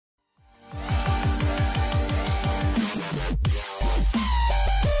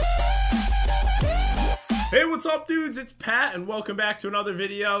Hey, what's up, dudes? It's Pat, and welcome back to another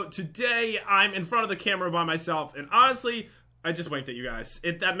video. Today, I'm in front of the camera by myself, and honestly, I just winked at you guys.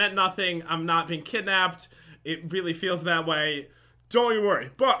 That meant nothing. I'm not being kidnapped. It really feels that way. Don't you worry.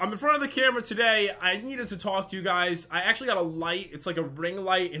 But I'm in front of the camera today. I needed to talk to you guys. I actually got a light. It's like a ring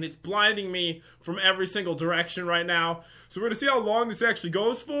light, and it's blinding me from every single direction right now. So we're going to see how long this actually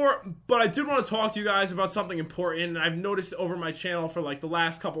goes for. But I did want to talk to you guys about something important. I've noticed over my channel for like the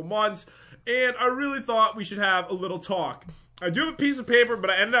last couple months, and I really thought we should have a little talk. I do have a piece of paper,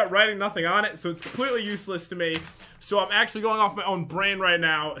 but I ended up writing nothing on it, so it's completely useless to me. So I'm actually going off my own brain right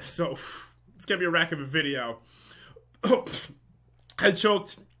now, so it's going to be a wreck of a video. I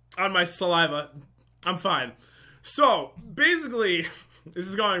choked on my saliva. I'm fine. So, basically, this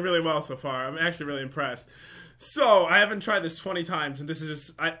is going really well so far. I'm actually really impressed. So, I haven't tried this 20 times, and this is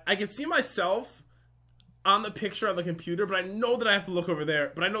just, I can see myself on the picture on the computer, but I know that I have to look over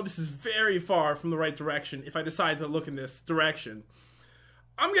there, but I know this is very far from the right direction if I decide to look in this direction.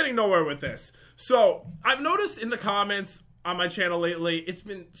 I'm getting nowhere with this. So, I've noticed in the comments on my channel lately, it's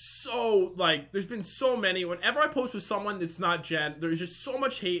been so, there's been so many. Whenever I post with someone that's not Jen, there's just so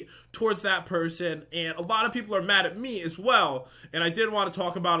much hate towards that person, and a lot of people are mad at me as well, and I did want to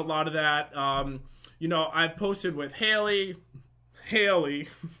talk about a lot of that. You know, I posted with Haley,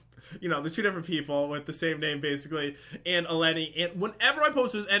 you know, the two different people with the same name, basically, and Eleni, and whenever I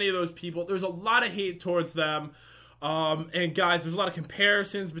post with any of those people, there's a lot of hate towards them. And guys, there's a lot of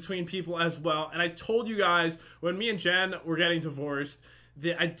comparisons between people as well. And I told you guys when me and Jen were getting divorced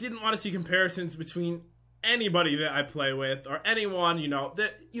that I didn't want to see comparisons between anybody that I play with or anyone, you know,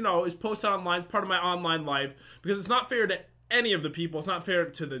 that, you know, is posted online, it's part of my online life, because it's not fair to any of the people. It's not fair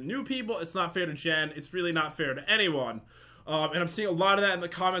to the new people. It's not fair to Jen. It's really not fair to anyone. And I'm seeing a lot of that in the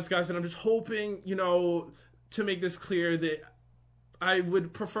comments, guys, and I'm just hoping, you know, to make this clear that I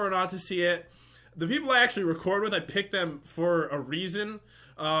would prefer not to see it. The people I actually record with, I pick them for a reason.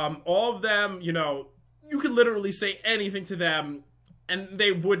 All of them, you know, you could literally say anything to them and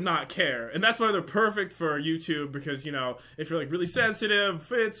they would not care. And that's why they're perfect for YouTube, because, you know, if you're like really sensitive,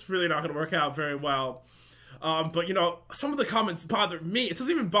 it's really not going to work out very well. But, you know, some of the comments bother me. It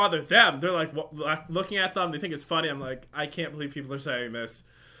doesn't even bother them. They're like looking at them, they think it's funny. I'm like, I can't believe people are saying this.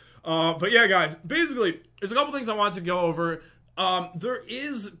 But yeah, guys, basically, there's a couple things I wanted to go over. There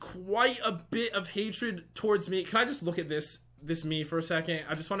is quite a bit of hatred towards me. Can I just look at this me for a second?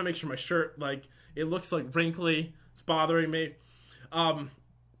 I just want to make sure my shirt, like, it looks like wrinkly. It's bothering me.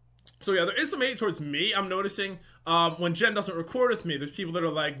 So yeah, there is some hate towards me, I'm noticing. When Jen doesn't record with me, there's people that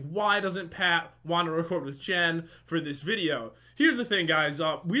are like, why doesn't Pat want to record with Jen for this video? Here's the thing, guys.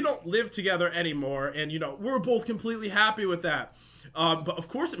 We don't live together anymore, and, you know, we're both completely happy with that. But of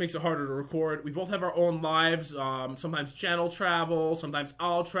course it makes it harder to record. We both have our own lives. Sometimes Jen will travel, sometimes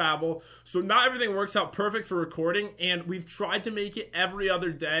I'll travel. So not everything works out perfect for recording, and we've tried to make it every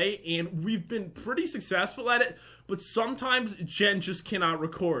other day, and we've been pretty successful at it, but sometimes Jen just cannot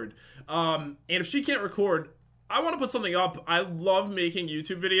record. And if she can't record, I want to put something up. I love making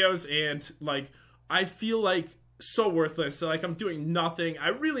YouTube videos, and, like, I feel like so worthless. So, like, I'm doing nothing. I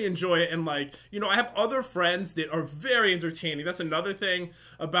really enjoy it, and, like, you know, I have other friends that are very entertaining. That's another thing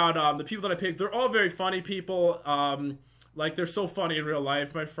about the people that I pick. They're all very funny people. Like, they're so funny in real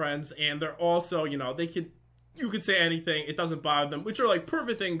life, my friends, and they're also, you know, you could say anything, it doesn't bother them, which are, like,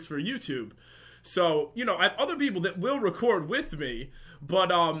 perfect things for YouTube. So, you know, I have other people that will record with me,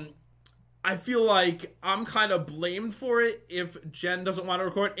 but I feel like I'm kind of blamed for it if Jen doesn't want to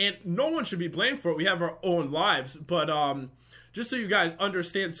record, and no one should be blamed for it. We have our own lives, but just so you guys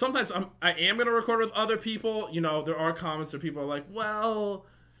understand, sometimes I am going to record with other people. You know, there are comments where people are like, well,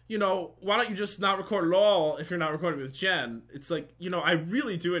 you know, why don't you just not record at all if you're not recording with Jen? It's like, you know, I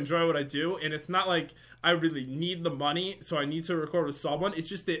really do enjoy what I do, and it's not like I really need the money, so I need to record with someone. It's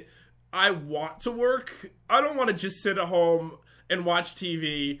just that I want to work. I don't want to just sit at home and watch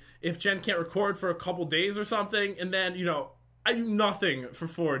TV if Jen can't record for a couple days or something, and then, you know, I do nothing for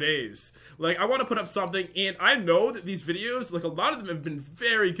 4 days. Like, I want to put up something, and I know that these videos, like, a lot of them have been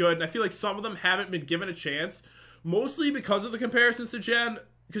very good, and I feel like some of them haven't been given a chance, mostly because of the comparisons to Jen,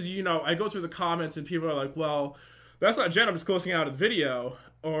 because, you know, I go through the comments, and people are like, well, that's not Jen, I'm just closing out a video,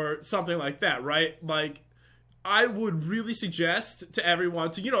 or something like that, right? Like, I would really suggest to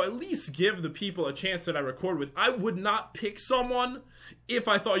everyone to, you know, at least give the people a chance that I record with. I would not pick someone if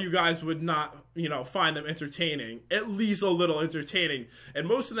I thought you guys would not, you know, find them entertaining, at least a little entertaining. And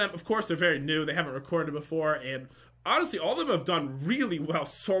most of them, of course, they're very new. They haven't recorded before. And honestly, all of them have done really well,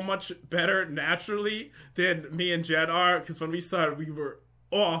 so much better naturally than me and Jen are. Because when we started, we were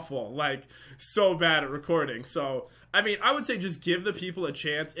awful, like so bad at recording. So I mean, I would say just give the people a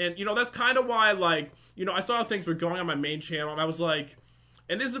chance. And you know, that's kind of why, like, you know, I saw things were going on my main channel and I was like,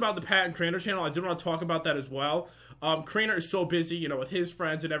 and this is about the Pat and Craner channel, I did want to talk about that as well. Craner is so busy, you know, with his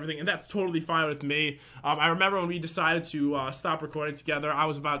friends and everything, and that's totally fine with me. I remember when we decided to stop recording together, I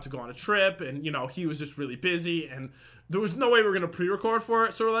was about to go on a trip, and, you know, he was just really busy, and there was no way we were going to pre-record for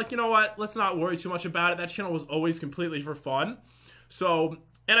it, so we're like, you know what, let's not worry too much about it. That channel was always completely for fun. So,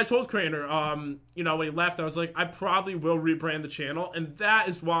 and I told Craner, you know, when he left, I was like, I probably will rebrand the channel, and that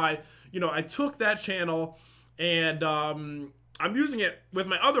is why, you know, I took that channel, and, I'm using it with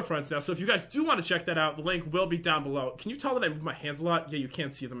my other friends now, so if you guys do want to check that out, the link will be down below. Can you tell that I move my hands a lot? Yeah, you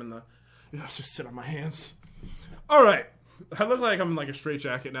can't see them in the... You know, just sit on my hands. Alright. I look like I'm in like a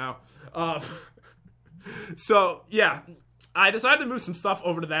straitjacket now. So, yeah. I decided to move some stuff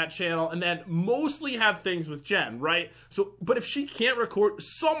over to that channel, and then mostly have things with Jen, right? So, but if she can't record,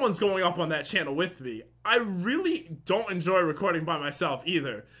 someone's going up on that channel with me. I really don't enjoy recording by myself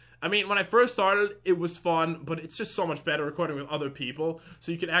either. I mean, when I first started, it was fun, but it's just so much better recording with other people,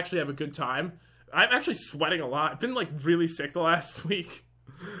 so you can actually have a good time. I'm actually sweating a lot. I've been, like, really sick the last week.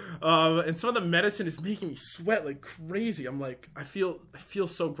 And some of the medicine is making me sweat like crazy. I'm like, I feel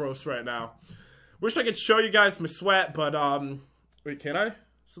so gross right now. Wish I could show you guys my sweat, but, wait, can I?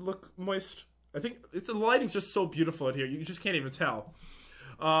 Does it look moist? I think the lighting's just so beautiful in here. You just can't even tell.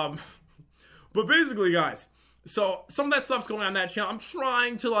 But basically, guys, so some of that stuff's going on that channel. I'm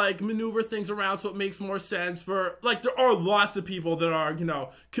trying to, like, maneuver things around so it makes more sense for, like, there are lots of people that are, you know,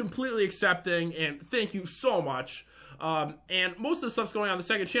 completely accepting, and thank you so much. And most of the stuff's going on the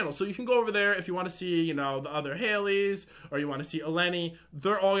second channel, so you can go over there if you want to see, you know, the other Haleys, or you want to see Eleni.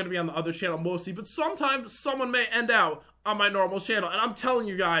 They're all going to be on the other channel mostly, but sometimes someone may end out on my normal channel, and I'm telling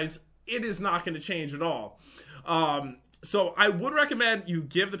you guys, it is not going to change at all. So I would recommend you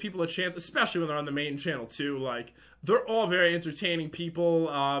give the people a chance, especially when they're on the main channel too. Like, they're all very entertaining people.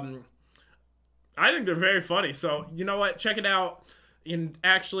 I think they're very funny. So, you know what? Check it out and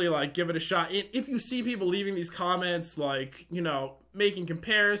actually, like, give it a shot. And if you see people leaving these comments, like, you know, making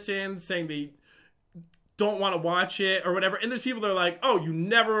comparisons, saying they don't want to watch it or whatever, and there's people that are like, oh, you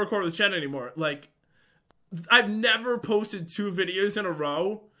never record with Jen anymore. Like, I've never posted 2 videos in a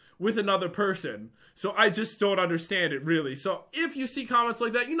row with another person. So I just don't understand it, really. So if you see comments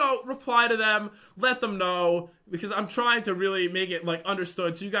like that, you know, reply to them, let them know, because I'm trying to really make it, like,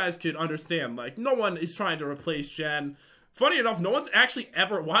 understood so you guys could understand. Like, no one is trying to replace Jen. Funny enough, no one's actually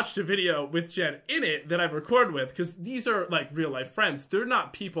ever watched a video with Jen in it that I've recorded with, because these are, like, real-life friends. They're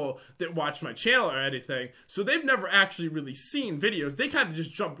not people that watch my channel or anything, so they've never actually really seen videos. They kind of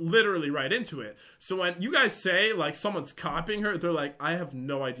just jump literally right into it. So when you guys say, like, someone's copying her, they're like, I have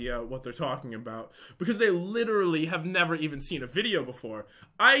no idea what they're talking about, because they literally have never even seen a video before.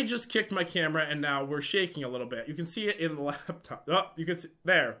 I just kicked my camera, and now we're shaking a little bit. You can see it in the laptop. Oh, you can see,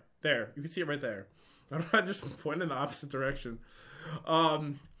 there. You can see it right there. I just point in the opposite direction.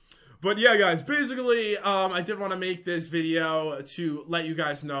 But yeah, guys, basically, I did want to make this video to let you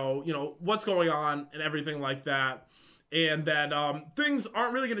guys know, you know, what's going on and everything like that. And that things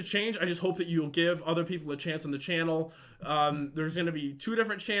aren't really going to change. I just hope that you'll give other people a chance on the channel. There's going to be 2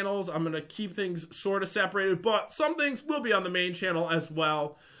 different channels. I'm going to keep things sort of separated, but some things will be on the main channel as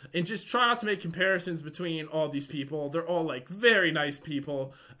well. And just try not to make comparisons between all these people. They're all, like, very nice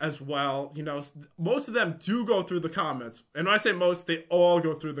people as well. You know, most of them do go through the comments. And when I say most, they all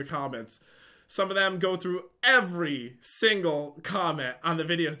go through the comments. Some of them go through every single comment on the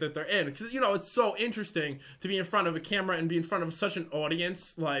videos that they're in. Because, you know, it's so interesting to be in front of a camera and be in front of such an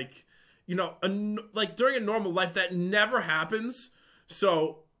audience. Like, you know, like, during a normal life, that never happens.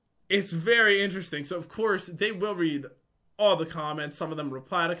 So, it's very interesting. So, of course, they will read all the comments. Some of them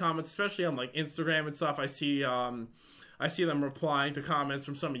reply to comments, especially on, like, Instagram and stuff. I see them replying to comments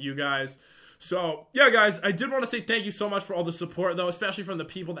from some of you guys. So, yeah, guys, I did want to say thank you so much for all the support, though, especially from the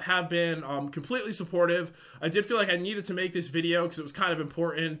people that have been completely supportive. I did feel like I needed to make this video because it was kind of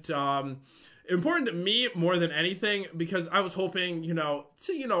important. Important to me more than anything, because I was hoping, you know,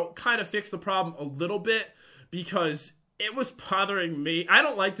 to, you know, kind of fix the problem a little bit, because it was bothering me. I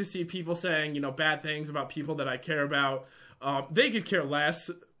don't like to see people saying, you know, bad things about people that I care about. They could care less,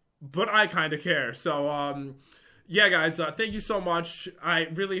 but I kind of care. So, yeah, guys, thank you so much. I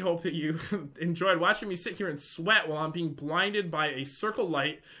really hope that you enjoyed watching me sit here and sweat while I'm being blinded by a circle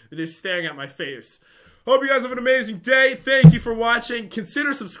light that is staring at my face. Hope you guys have an amazing day. Thank you for watching.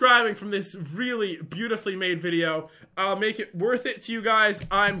 Consider subscribing from this really beautifully made video. I'll make it worth it to you guys.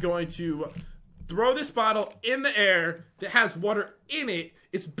 I'm going to throw this bottle in the air that has water in it.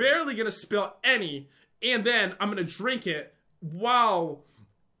 It's barely going to spill any. And then I'm going to drink it while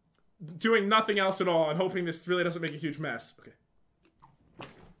doing nothing else at all and hoping this really doesn't make a huge mess. Okay.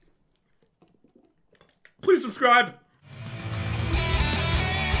 Please subscribe.